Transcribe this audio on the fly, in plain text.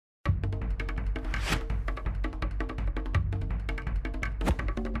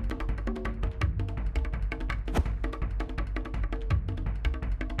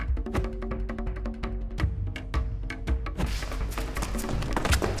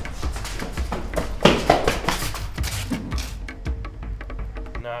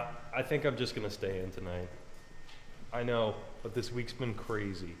I think I'm just gonna stay in tonight. I know, but this week's been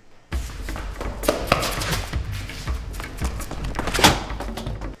crazy.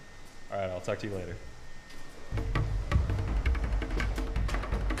 All right, I'll talk to you later.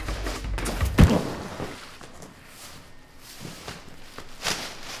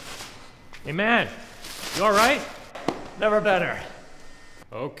 Hey man, you all right? Never better.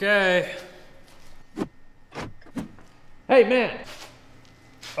 Okay. Hey man.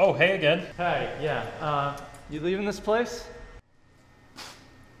 Oh, hey again. Hey, yeah, you leaving this place?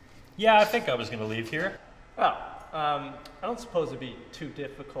 Yeah, I think I was gonna leave here. Oh, I don't suppose it'd be too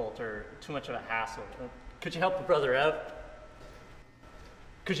difficult or too much of a hassle. Could you help a brother out?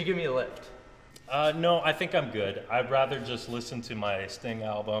 Could you give me a lift? No, I think I'm good. I'd rather just listen to my Sting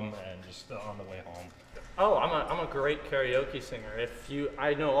album and just on the way home. Oh, I'm a great karaoke singer.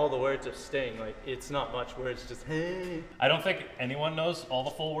 I know all the words of Sting. Like, it's not much words, just hey. I don't think anyone knows all the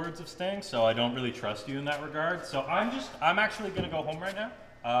full words of Sting, so I don't really trust you in that regard. So I'm actually gonna go home right now.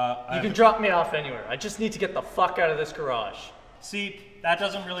 You can drop me off anywhere. I just need to get the fuck out of this garage. See, that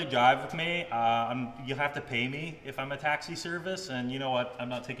doesn't really jive with me. You'll have to pay me if I'm a taxi service, and you know what? I'm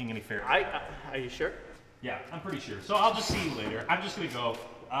not taking any fare. Are you sure? Yeah, I'm pretty sure. So I'll just see you later. I'm just gonna go.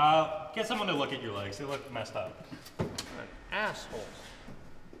 Get someone to look at your legs. They look messed up. Assholes.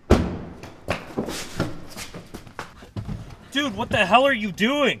 Dude, what the hell are you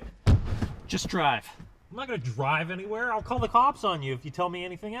doing? Just drive. I'm not gonna drive anywhere. I'll call the cops on you if you tell me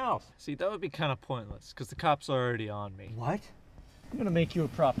anything else. See, that would be kind of pointless, because the cops are already on me. What? I'm gonna make you a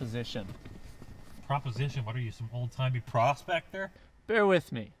proposition. Proposition? What are you, some old-timey prospector? Bear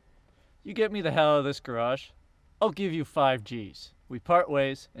with me. You get me the hell out of this garage, I'll give you 5 G's. We part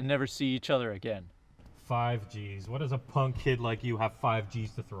ways and never see each other again. 5 G's. What does a punk kid like you have 5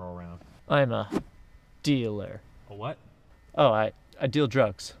 G's to throw around? I'm a dealer. A what? Oh, I deal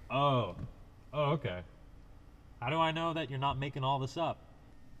drugs. Oh, okay. How do I know that you're not making all this up?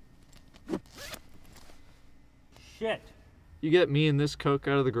 Shit. You get me and this coke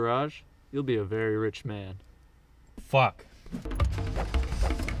out of the garage, you'll be a very rich man. Fuck.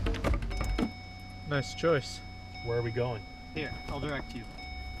 Nice choice. Where are we going? Here, I'll direct you.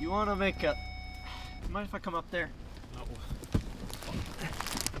 You want to make a... Mind if I come up there? No.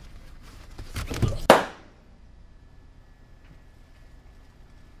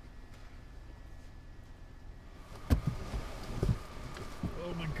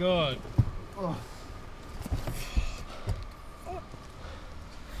 Oh my god. Oh.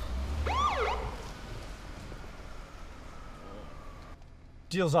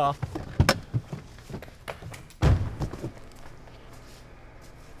 Deal's off.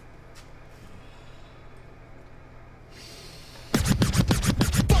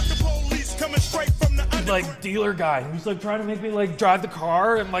 Like dealer guy who's like trying to make me like drive the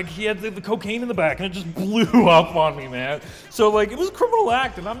car, and like he had the cocaine in the back and it just blew up on me, man. So like it was a criminal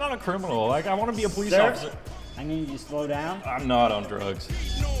act and I'm not a criminal. Like I want to be a police officer. I need you to slow down. I'm not on drugs.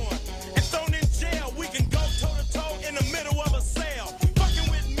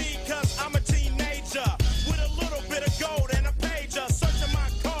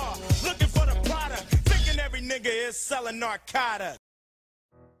 Selling narcotics.